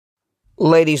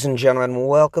Ladies and gentlemen,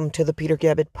 welcome to the Peter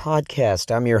Gabbett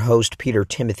Podcast. I'm your host, Peter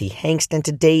Timothy Hengst, and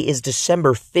today is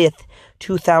December 5th,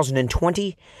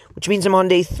 2020, which means I'm on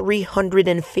day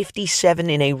 357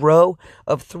 in a row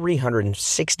of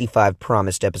 365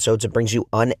 promised episodes. It brings you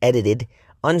unedited,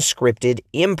 unscripted,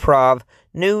 improv,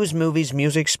 news, movies,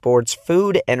 music, sports,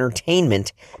 food,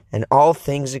 entertainment, and all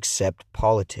things except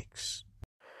politics.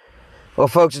 Well,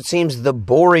 folks, it seems the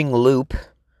boring loop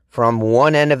from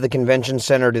one end of the convention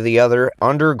center to the other,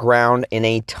 underground in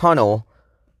a tunnel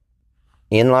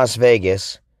in Las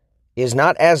Vegas, is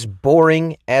not as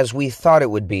boring as we thought it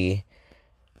would be.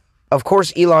 Of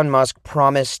course, Elon Musk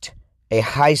promised a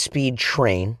high-speed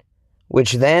train,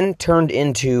 which then turned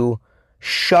into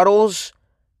shuttles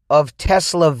of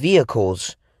Tesla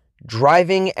vehicles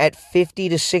driving at 50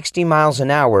 to 60 miles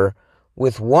an hour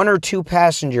with one or two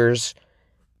passengers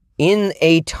in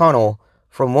a tunnel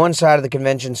from one side of the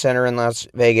convention center in Las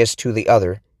Vegas to the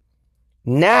other.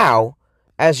 Now,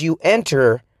 as you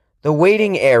enter the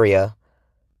waiting area,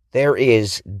 there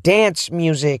is dance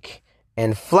music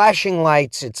and flashing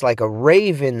lights. It's like a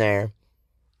rave in there.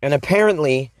 And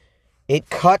apparently, it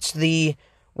cuts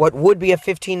what would be a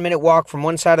 15-minute walk from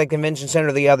one side of the convention center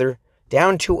to the other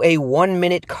down to a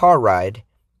 1-minute car ride,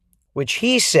 which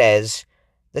he says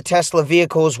the Tesla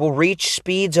vehicles will reach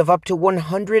speeds of up to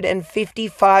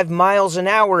 155 miles an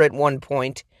hour at one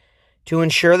point to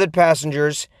ensure that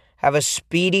passengers have a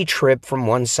speedy trip from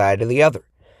one side to the other.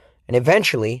 And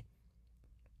eventually,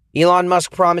 Elon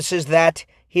Musk promises that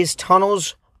his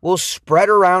tunnels will spread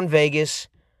around Vegas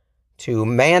to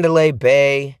Mandalay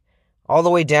Bay, all the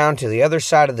way down to the other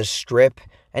side of the Strip,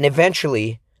 and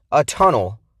eventually a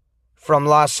tunnel from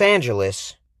Los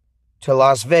Angeles to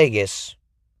Las Vegas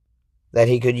that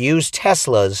he could use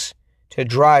Teslas to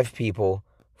drive people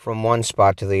from one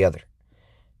spot to the other.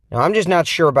 Now, I'm just not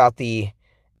sure about the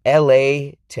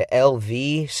LA to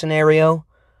LV scenario,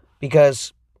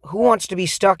 because who wants to be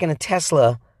stuck in a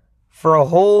Tesla for a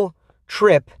whole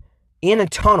trip in a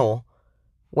tunnel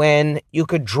when you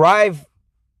could drive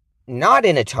not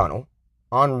in a tunnel,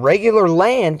 on regular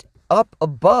land up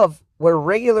above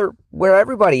where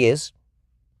everybody is,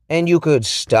 and you could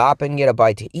stop and get a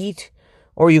bite to eat,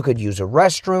 or you could use a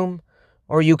restroom,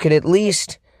 or you could at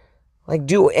least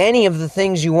do any of the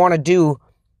things you want to do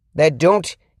that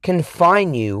don't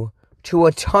confine you to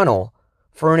a tunnel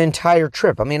for an entire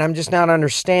trip. I mean, I'm just not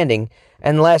understanding,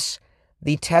 unless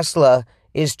the Tesla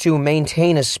is to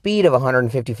maintain a speed of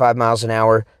 155 miles an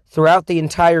hour throughout the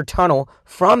entire tunnel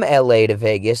from LA to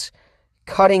Vegas,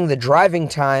 cutting the driving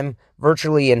time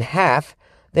virtually in half,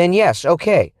 then yes,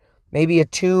 okay, maybe a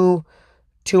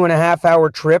 2.5 hour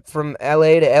trip from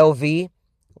LA to LV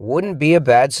wouldn't be a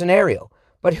bad scenario.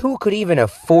 But who could even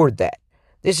afford that?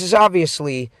 This is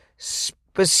obviously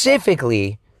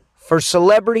specifically for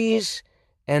celebrities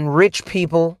and rich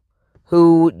people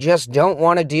who just don't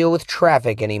want to deal with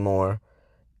traffic anymore.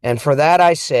 And for that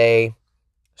I say,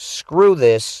 screw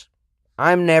this.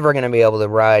 I'm never going to be able to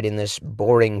ride in this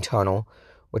boring tunnel,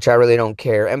 which I really don't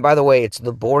care. And by the way, it's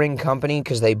the Boring Company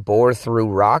because they bore through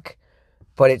rock.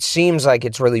 But it seems like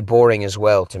it's really boring as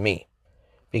well to me,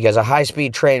 because a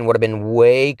high-speed train would have been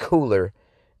way cooler,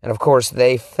 and of course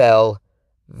they fell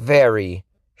very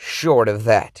short of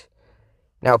that.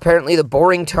 Now, apparently the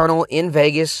boring tunnel in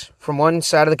Vegas, from one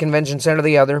side of the convention center to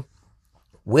the other,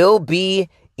 will be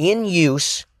in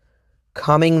use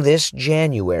coming this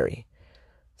January.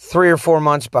 3 or 4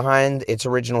 months behind its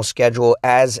original schedule,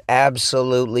 as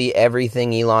absolutely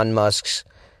everything Elon Musk's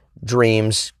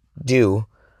dreams do.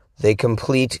 They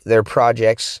complete their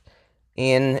projects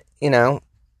in,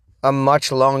 a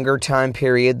much longer time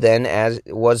period than as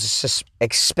was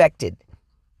expected.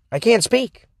 I can't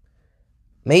speak.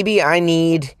 Maybe I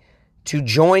need to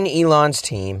join Elon's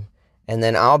team, and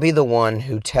then I'll be the one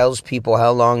who tells people how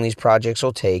long these projects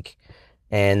will take,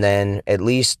 and then at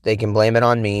least they can blame it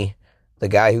on me, the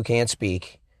guy who can't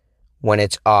speak, when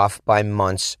it's off by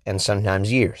months and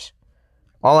sometimes years.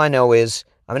 All I know is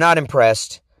I'm not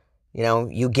impressed.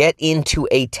 You get into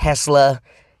a Tesla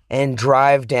and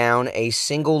drive down a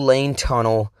single-lane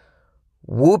tunnel.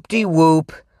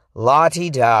 Whoop-de-whoop,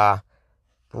 la-ti-da.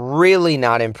 Really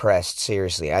not impressed,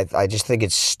 seriously. I just think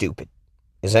it's stupid.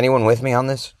 Is anyone with me on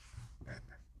this?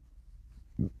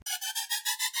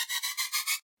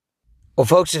 Well,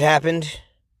 folks, it happened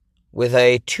with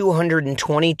a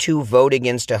 222 vote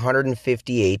against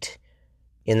 158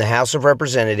 in the House of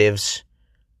Representatives.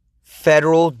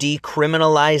 Federal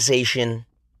decriminalization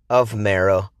of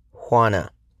marijuana.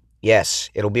 Yes,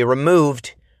 it'll be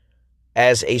removed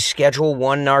as a Schedule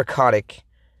I narcotic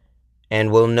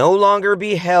and will no longer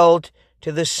be held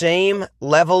to the same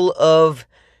level of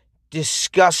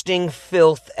disgusting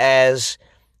filth as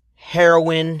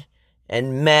heroin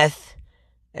and meth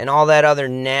and all that other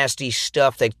nasty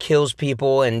stuff that kills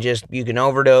people and just you can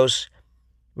overdose,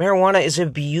 marijuana is a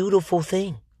beautiful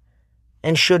thing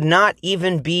and should not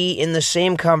even be in the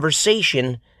same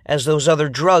conversation as those other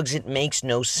drugs. It makes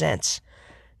no sense.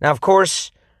 Now, of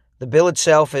course, the bill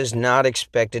itself is not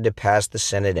expected to pass the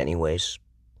Senate anyways.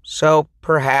 So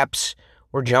perhaps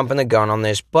we're jumping the gun on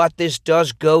this, but this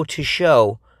does go to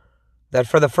show that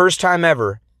for the first time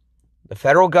ever, the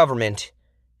federal government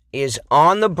is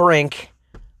on the brink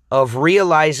of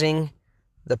realizing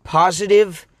the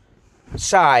positive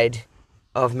side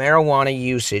of marijuana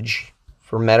usage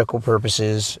for medical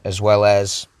purposes, as well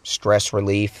as stress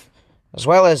relief, as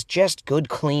well as just good,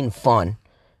 clean fun.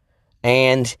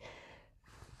 And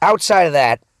outside of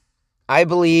that, I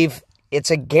believe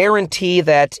it's a guarantee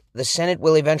that the Senate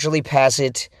will eventually pass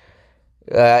it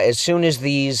as soon as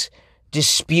these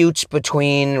disputes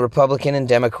between Republican and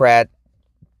Democrat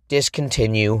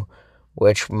discontinue,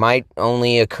 which might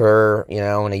only occur, in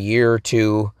a year or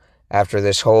two after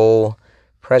this whole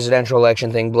presidential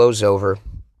election thing blows over.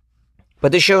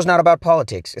 But this show's not about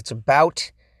politics. It's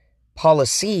about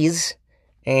policies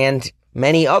and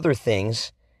many other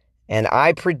things. And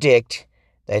I predict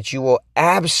that you will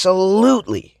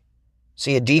absolutely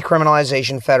see a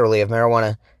decriminalization federally of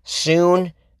marijuana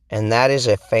soon, and that is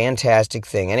a fantastic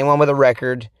thing. Anyone with a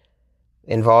record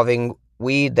involving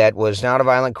weed that was not a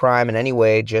violent crime in any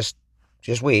way, just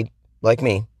weed, like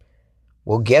me,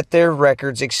 will get their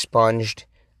records expunged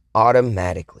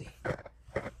automatically.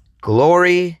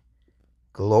 Glory,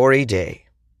 glory day.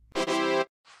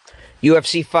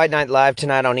 UFC Fight Night Live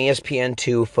tonight on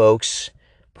ESPN2, folks.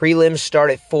 Prelims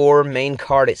start at 4, main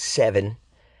card at 7.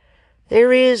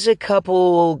 There is a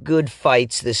couple good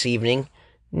fights this evening.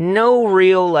 No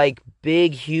real,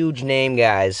 big, huge name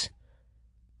guys.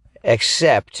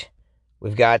 Except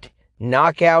we've got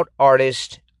knockout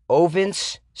artist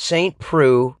Ovince St.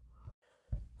 Preux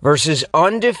versus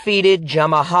undefeated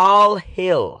Jamahal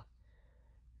Hill.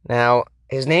 Now,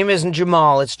 his name isn't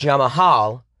Jamal, it's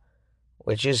Jamahal,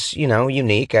 which is,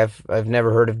 unique. I've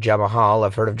never heard of Jamahal.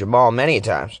 I've heard of Jamal many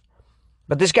times.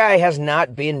 But this guy has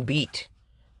not been beat.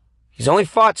 He's only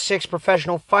fought 6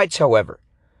 professional fights, however.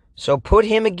 So put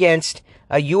him against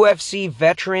a UFC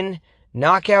veteran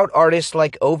knockout artist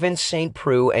like Ovince St.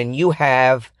 Preux, and you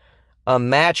have a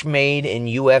match made in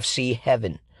UFC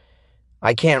heaven.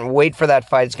 I can't wait for that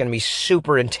fight. It's going to be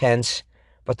super intense.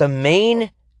 But the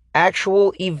main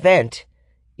actual event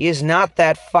is not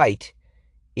that fight.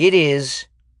 It is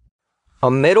a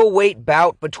middleweight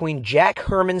bout between Jack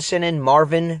Hermanson and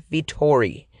Marvin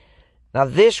Vettori. Now,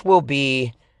 this will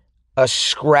be a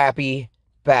scrappy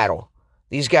battle.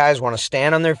 These guys want to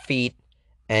stand on their feet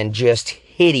and just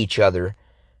hit each other.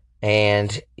 And,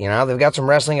 they've got some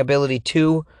wrestling ability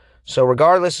too. So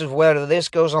regardless of whether this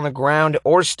goes on the ground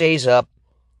or stays up,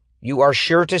 you are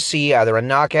sure to see either a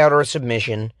knockout or a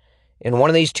submission in one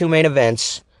of these 2 main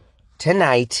events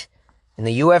tonight in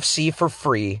the UFC for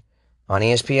free on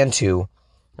ESPN2.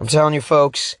 I'm telling you,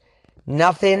 folks,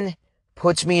 nothing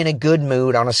puts me in a good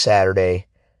mood on a Saturday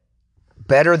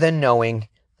better than knowing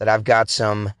that I've got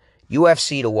some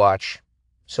UFC to watch.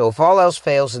 So if all else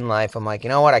fails in life, I'm like, you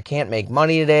know what, I can't make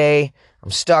money today,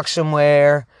 I'm stuck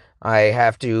somewhere, I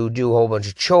have to do a whole bunch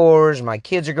of chores, my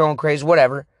kids are going crazy,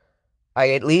 whatever.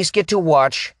 I at least get to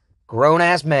watch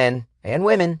grown-ass men and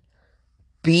women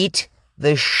beat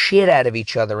the shit out of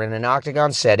each other in an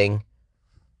octagon setting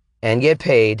and get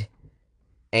paid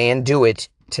and do it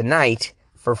tonight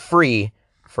for free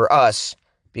for us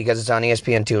because it's on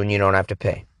ESPN2 and you don't have to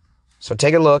pay. So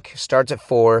take a look. Starts at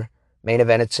 4, main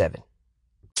event at 7.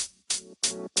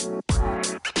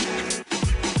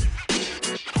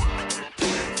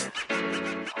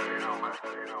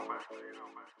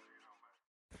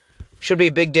 Should be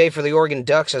a big day for the Oregon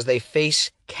Ducks as they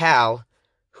face Cal,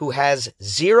 who has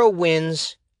 0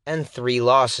 wins and 3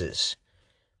 losses.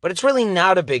 But it's really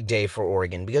not a big day for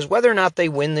Oregon, because whether or not they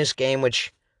win this game,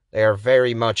 which they are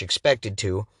very much expected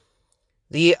to,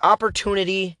 the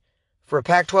opportunity for a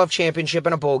Pac-12 championship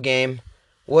and a bowl game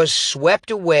was swept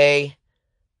away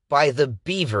by the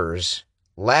Beavers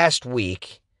last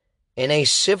week in a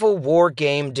Civil War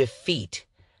game defeat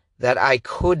that I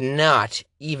could not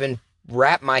even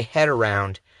wrap my head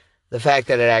around the fact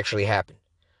that it actually happened.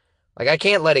 I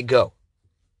can't let it go.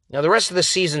 Now, the rest of the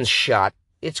season's shot.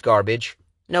 It's garbage.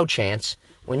 No chance.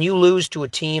 When you lose to a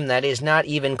team that is not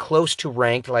even close to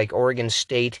ranked like Oregon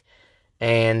State,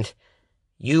 and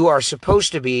you are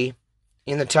supposed to be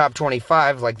in the top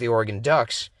 25 like the Oregon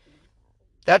Ducks,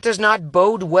 that does not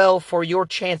bode well for your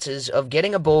chances of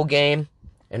getting a bowl game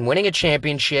and winning a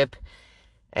championship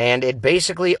and it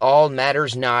basically all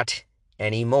matters not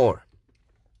anymore.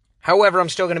 However, I'm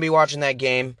still going to be watching that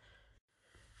game.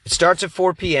 It starts at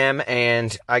 4 p.m.,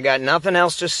 and I got nothing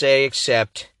else to say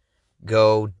except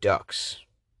go Ducks.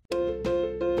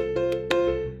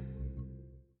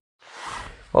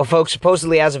 Well, folks,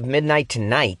 supposedly as of midnight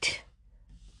tonight,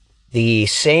 the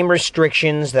same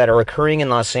restrictions that are occurring in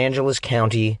Los Angeles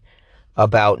County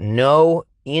about no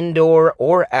indoor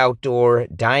or outdoor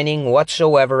dining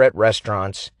whatsoever at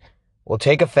restaurants will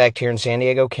take effect here in San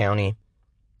Diego County,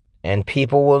 and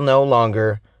people will no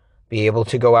longer be able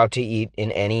to go out to eat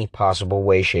in any possible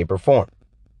way, shape, or form.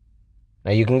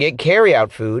 Now, you can get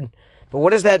carry-out food, but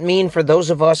what does that mean for those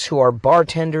of us who are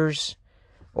bartenders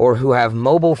or who have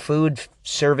mobile food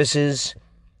services?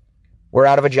 We're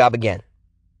out of a job again.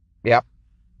 Yep.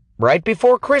 Right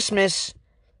before Christmas,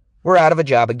 we're out of a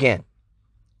job again.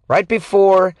 Right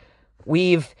before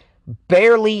we've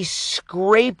barely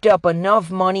scraped up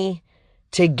enough money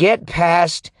to get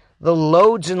past the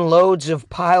loads and loads of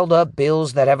piled up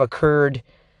bills that have occurred.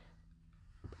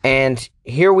 And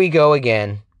here we go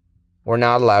again. We're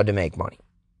not allowed to make money.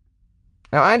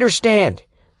 Now, I understand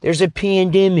there's a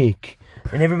pandemic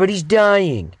and everybody's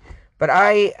dying, but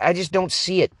I just don't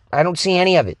see it. I don't see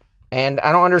any of it. And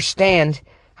I don't understand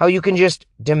how you can just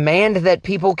demand that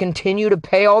people continue to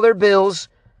pay all their bills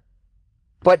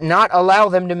but not allow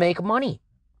them to make money.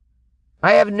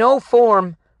 I have no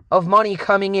form of money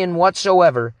coming in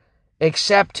whatsoever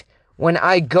except when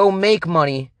I go make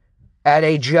money at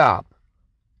a job.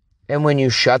 And when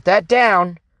you shut that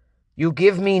down, you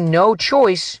give me no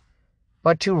choice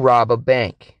but to rob a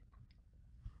bank.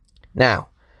 Now,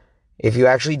 if you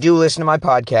actually do listen to my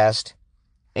podcast,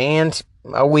 and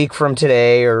a week from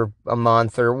today or a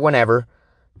month or whenever,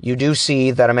 you do see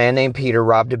that a man named Peter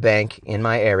robbed a bank in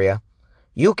my area,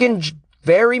 you can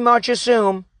very much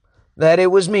assume that it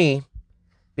was me,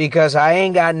 because I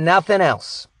ain't got nothing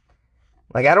else.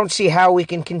 Like, I don't see how we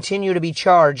can continue to be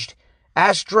charged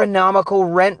astronomical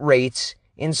rent rates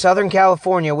in Southern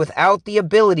California without the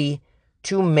ability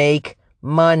to make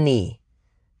money.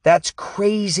 That's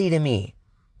crazy to me.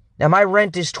 Now, my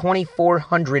rent is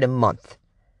 $2,400 a month.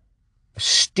 A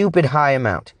stupid high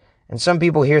amount. And some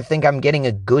people here think I'm getting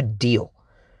a good deal.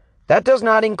 That does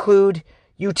not include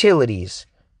utilities,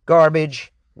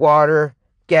 garbage, water,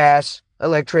 gas,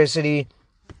 electricity,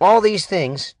 all these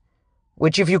things,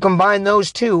 which if you combine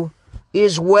those two,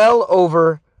 is well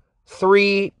over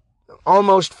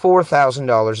almost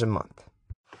 $4,000 a month.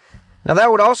 Now,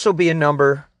 that would also be a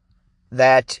number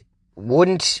that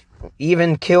wouldn't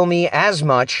even kill me as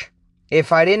much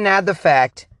if I didn't add the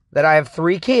fact that I have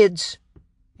 3 kids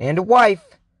and a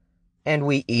wife, and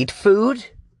we eat food,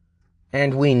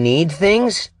 and we need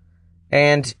things,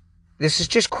 and this is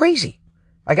just crazy.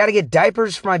 I got to get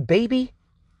diapers for my baby.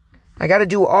 I got to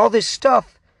do all this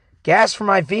stuff. Gas for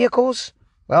my vehicles.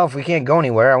 Well, if we can't go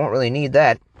anywhere, I won't really need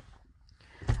that.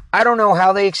 I don't know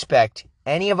how they expect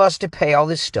any of us to pay all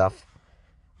this stuff.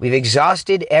 We've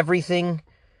exhausted everything.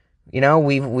 You know,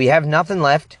 we have nothing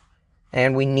left,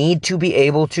 and we need to be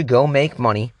able to go make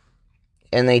money,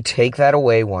 and they take that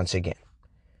away once again.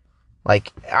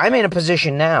 Like, I'm in a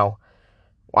position now,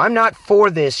 I'm not for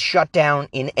this shutdown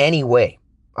in any way.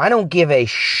 I don't give a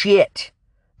shit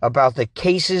about the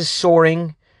cases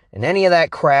soaring and any of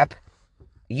that crap.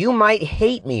 You might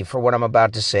hate me for what I'm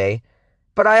about to say,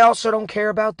 but I also don't care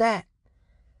about that.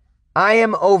 I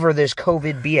am over this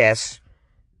COVID BS,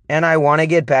 and I want to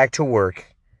get back to work.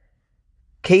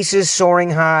 Cases soaring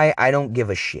high, I don't give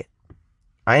a shit.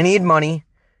 I need money.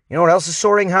 You know what else is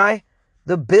soaring high?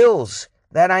 The bills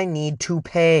that I need to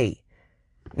pay.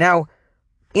 Now,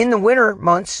 in the winter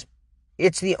months,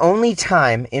 it's the only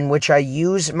time in which I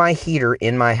use my heater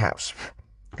in my house.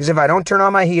 Because if I don't turn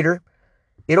on my heater,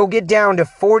 it'll get down to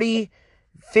 40,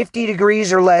 50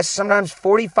 degrees or less, sometimes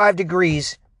 45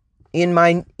 degrees in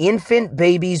my infant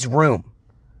baby's room.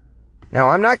 Now,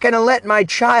 I'm not going to let my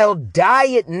child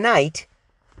die at night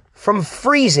from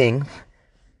freezing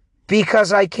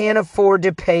because I can't afford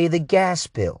to pay the gas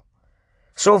bill.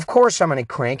 So, of course, I'm going to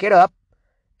crank it up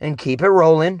and keep it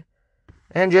rolling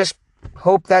and just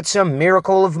hope that some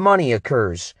miracle of money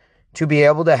occurs to be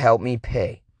able to help me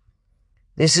pay.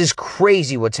 This is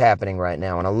crazy what's happening right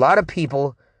now, and a lot of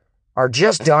people are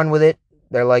just done with it.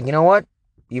 They're like, you know what?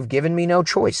 You've given me no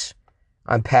choice.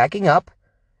 I'm packing up,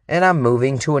 and I'm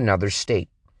moving to another state.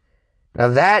 Now,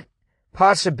 that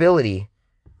possibility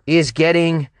is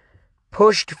getting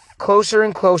pushed closer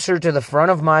and closer to the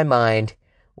front of my mind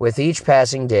with each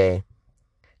passing day.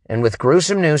 And with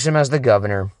Gruesome Newsom as the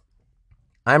governor,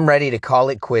 I'm ready to call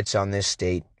it quits on this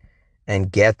state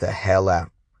and get the hell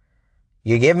out.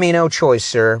 You give me no choice,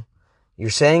 sir. You're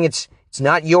saying it's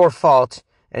not your fault,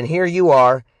 and here you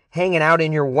are, hanging out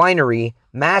in your winery,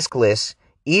 maskless,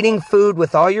 eating food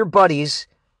with all your buddies,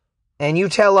 and you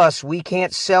tell us we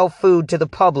can't sell food to the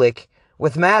public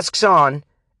with masks on,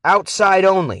 outside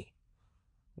only.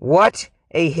 What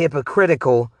a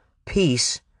hypocritical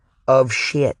piece of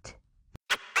shit.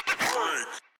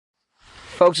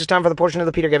 Folks, it's time for the portion of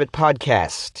the Peter Gabbett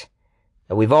podcast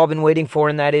that we've all been waiting for,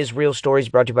 and that is Real Stories,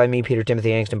 brought to you by me, Peter Timothy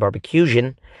Angston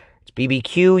Barbecusion. It's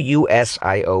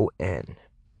BBQUSION.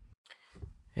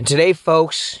 And today,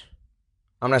 folks,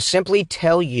 I'm going to simply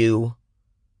tell you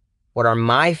what are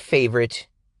my favorite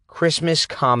Christmas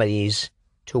comedies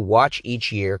to watch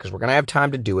each year, because we're going to have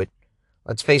time to do it.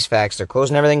 Let's face facts, they're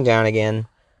closing everything down again,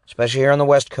 especially here on the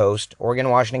West Coast, Oregon,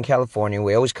 Washington, California.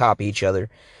 We always copy each other.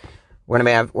 We're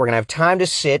gonna have time to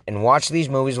sit and watch these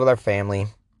movies with our family.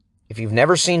 If you've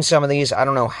never seen some of these, I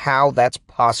don't know how that's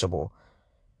possible.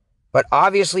 But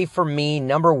obviously for me,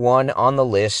 number one on the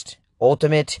list,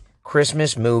 ultimate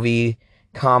Christmas movie,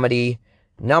 comedy,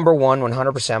 number one,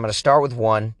 100%. I'm going to start with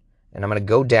one, and I'm going to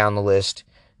go down the list.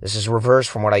 This is reverse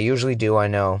from what I usually do, I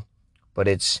know. But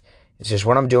it's just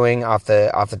what I'm doing off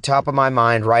the top of my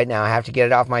mind right now. I have to get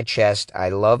it off my chest. I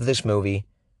love this movie.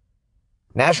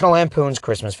 National Lampoon's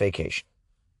Christmas Vacation.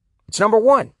 It's number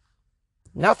one.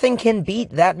 Nothing can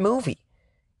beat that movie.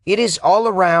 It is all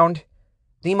around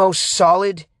the most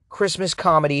solid Christmas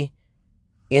comedy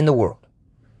in the world.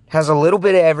 Has a little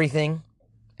bit of everything,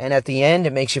 and at the end,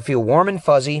 it makes you feel warm and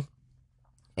fuzzy,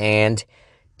 and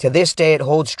to this day, it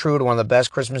holds true to one of the best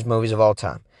Christmas movies of all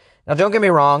time. Now, don't get me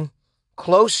wrong,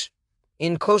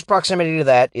 in close proximity to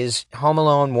that is Home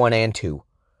Alone 1 and 2.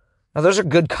 Now, those are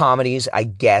good comedies, I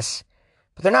guess,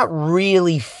 but they're not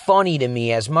really funny to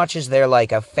me as much as they're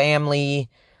like a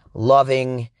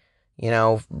family-loving,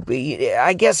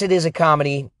 I guess it is a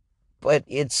comedy, but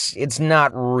it's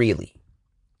not really.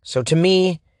 So to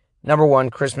me, number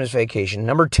one, Christmas Vacation.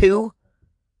 Number two,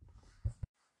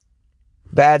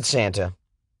 Bad Santa.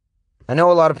 I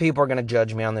know a lot of people are going to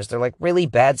judge me on this. They're like, really?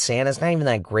 Bad Santa? It's not even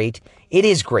that great. It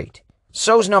is great.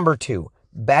 So's number two,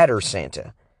 Badder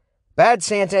Santa. Bad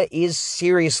Santa is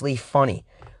seriously funny.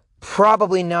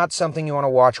 Probably not something you want to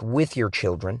watch with your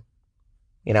children.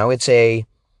 It's a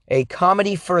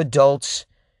comedy for adults,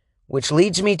 which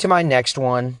leads me to my next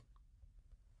one.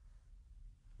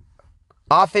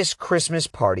 Office Christmas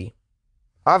Party.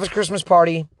 Office Christmas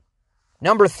Party,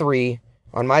 number three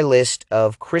on my list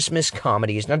of Christmas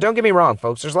comedies. Now, don't get me wrong,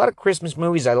 folks. There's a lot of Christmas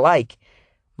movies I like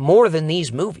more than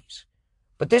these movies.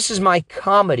 But this is my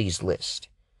comedies list.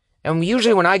 And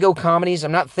usually when I go comedies,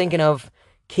 I'm not thinking of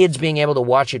kids being able to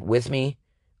watch it with me.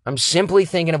 I'm simply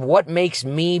thinking of what makes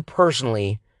me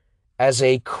personally, as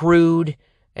a crude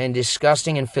and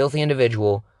disgusting and filthy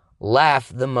individual, laugh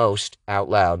the most out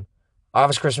loud.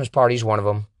 Office Christmas Party is one of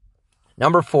them.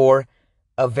 Number four,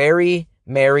 A Very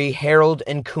Merry Harold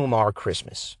and Kumar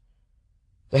Christmas.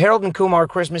 The Harold and Kumar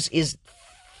Christmas is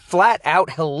flat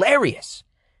out hilarious.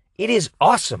 It is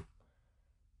awesome.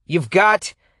 You've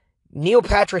got Neil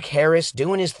Patrick Harris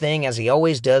doing his thing as he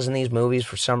always does in these movies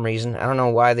for some reason. I don't know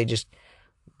why they just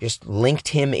linked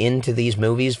him into these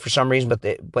movies for some reason,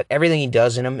 but everything he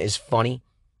does in them is funny,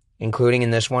 including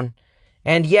in this one.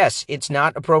 And yes, it's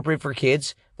not appropriate for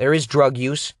kids. There is drug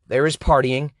use, there is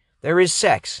partying, there is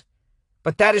sex.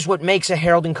 But that is what makes a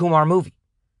Harold and Kumar movie.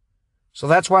 So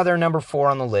that's why they're number four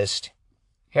on the list.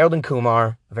 Harold and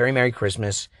Kumar, A Very Merry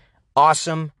Christmas.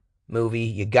 Awesome movie.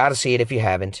 You gotta see it if you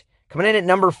haven't. Coming in at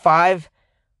number five,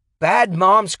 Bad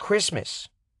Moms Christmas.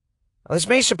 Now, this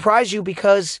may surprise you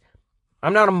because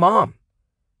I'm not a mom.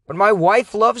 But my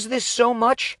wife loves this so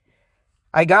much.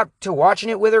 I got to watching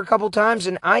it with her a couple times,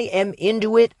 and I am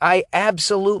into it. I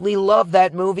absolutely love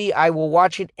that movie. I will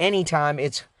watch it anytime.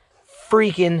 It's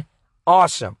freaking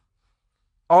awesome.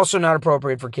 Also not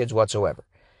appropriate for kids whatsoever.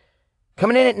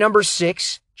 Coming in at number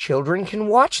six, children can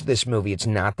watch this movie. It's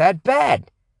not that bad.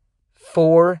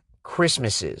 Four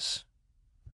Christmases.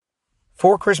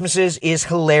 Four Christmases is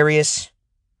hilarious.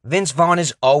 Vince Vaughn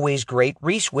is always great.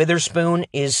 Reese Witherspoon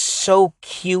is so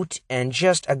cute and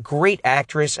just a great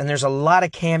actress, and there's a lot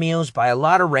of cameos by a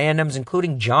lot of randoms,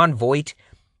 including Jon Voight.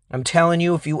 I'm telling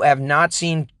you, if you have not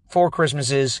seen Four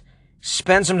Christmases,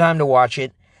 spend some time to watch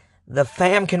it. The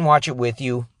fam can watch it with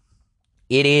you.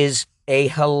 It is a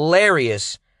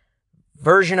hilarious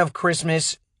version of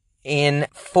Christmas in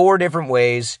four different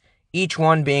ways, each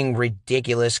one being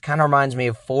ridiculous. Kind of reminds me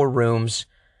of Four Rooms,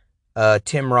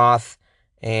 Tim Roth,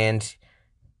 and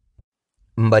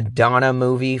Madonna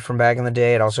movie from back in the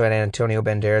day. It also had Antonio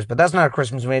Banderas, but that's not a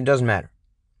Christmas movie. It doesn't matter.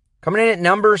 Coming in at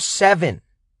number 7,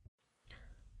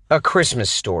 A Christmas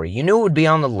Story. You knew it would be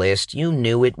on the list. You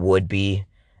knew it would be.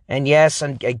 And yes,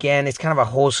 and again, it's kind of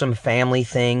a wholesome family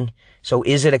thing. So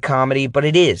is it a comedy? But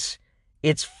it is.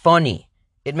 It's funny.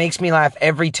 It makes me laugh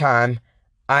every time.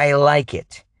 I like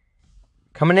it.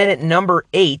 Coming in at number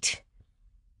 8,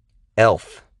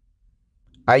 Elf.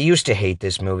 I used to hate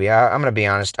this movie. I'm going to be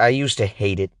honest. I used to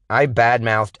hate it. I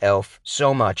badmouthed Elf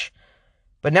so much.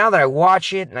 But now that I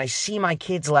watch it and I see my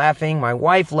kids laughing, my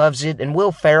wife loves it, and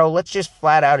Will Ferrell, let's just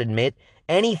flat out admit,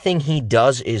 anything he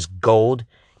does is gold.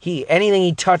 Anything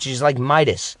he touches is like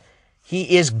Midas.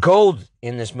 He is gold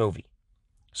in this movie.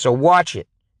 So watch it.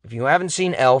 If you haven't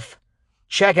seen Elf,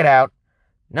 check it out.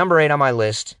 Number 8 on my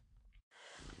list.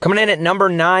 Coming in at number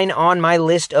 9 on my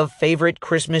list of favorite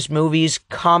Christmas movies,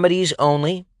 comedies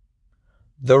only,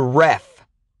 The Ref.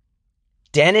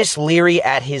 Denis Leary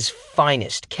at his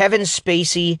finest. Kevin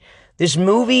Spacey. This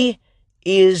movie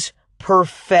is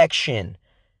perfection.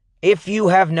 If you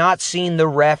have not seen The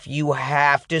Ref, you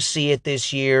have to see it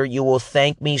this year. You will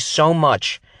thank me so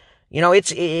much. You know,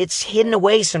 it's hidden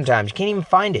away sometimes. You can't even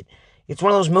find it. It's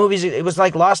one of those movies, it was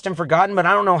like lost and forgotten, but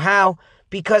I don't know how,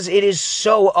 because it is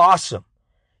so awesome.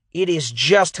 It is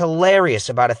just hilarious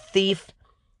about a thief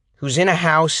who's in a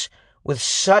house with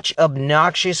such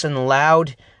obnoxious and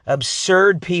loud,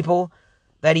 absurd people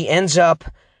that he ends up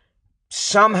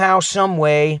somehow, some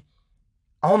way,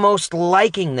 almost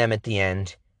liking them at the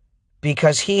end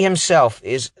because he himself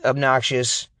is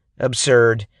obnoxious,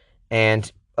 absurd,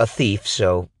 and a thief.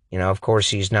 So, you know, of course,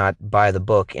 he's not by the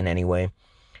book in any way.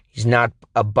 He's not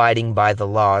abiding by the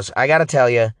laws. I gotta tell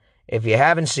you, if you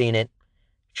haven't seen it,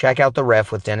 check out The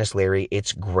Ref with Denis Leary.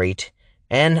 It's great.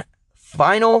 And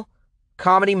final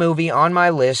comedy movie on my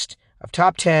list of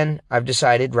top 10, I've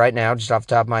decided right now, just off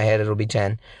the top of my head, it'll be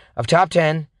 10. Of top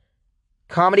 10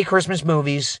 comedy Christmas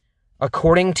movies,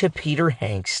 according to Peter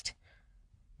Hengst.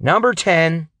 Number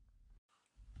 10,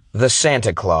 The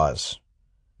Santa Claus.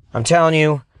 I'm telling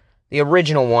you, the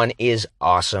original one is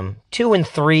awesome. 2 and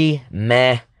 3,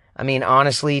 meh. I mean,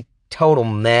 honestly, total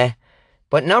meh.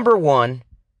 But number 1,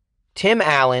 Tim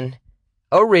Allen,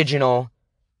 original,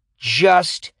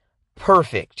 just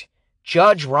perfect.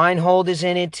 Judge Reinhold is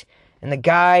in it, and the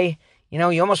guy, you know,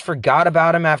 you almost forgot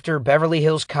about him after Beverly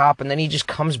Hills Cop, and then he just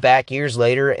comes back years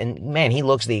later, and man, he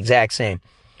looks the exact same.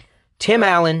 Tim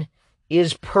Allen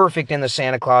is perfect in The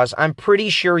Santa Claus. I'm pretty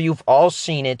sure you've all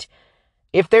seen it.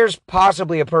 If there's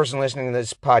possibly a person listening to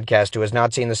this podcast who has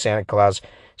not seen The Santa Claus,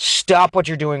 stop what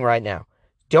you're doing right now.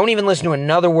 Don't even listen to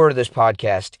another word of this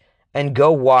podcast, and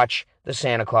go watch The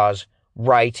Santa Claus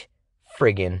right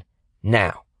friggin'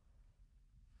 now.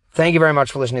 Thank you very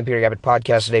much for listening to the Peter Gabbett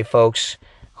Podcast today, folks.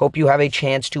 Hope you have a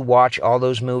chance to watch all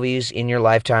those movies in your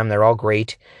lifetime. They're all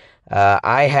great.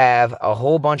 I have a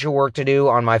whole bunch of work to do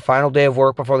on my final day of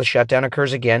work before the shutdown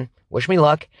occurs again. Wish me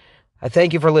luck. I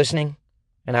thank you for listening,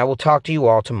 and I will talk to you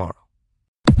all tomorrow.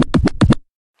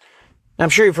 I'm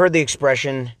sure you've heard the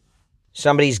expression,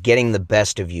 somebody's getting the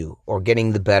best of you, or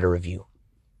getting the better of you.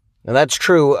 Now, that's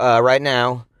true. Right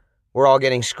now, we're all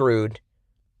getting screwed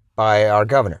by our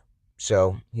governor.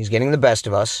 So, he's getting the best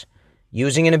of us,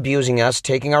 using and abusing us,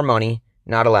 taking our money,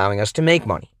 not allowing us to make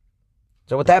money.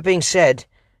 So, with that being said,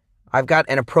 I've got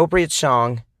an appropriate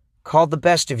song called The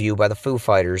Best of You by the Foo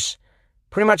Fighters.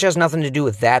 Pretty much has nothing to do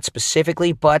with that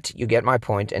specifically, but you get my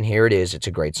point, and here it is. It's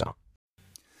a great song.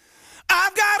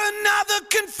 I've got another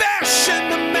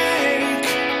confession to make.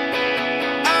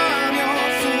 I'm your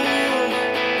fool.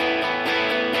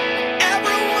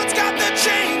 Everyone's got the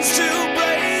chains to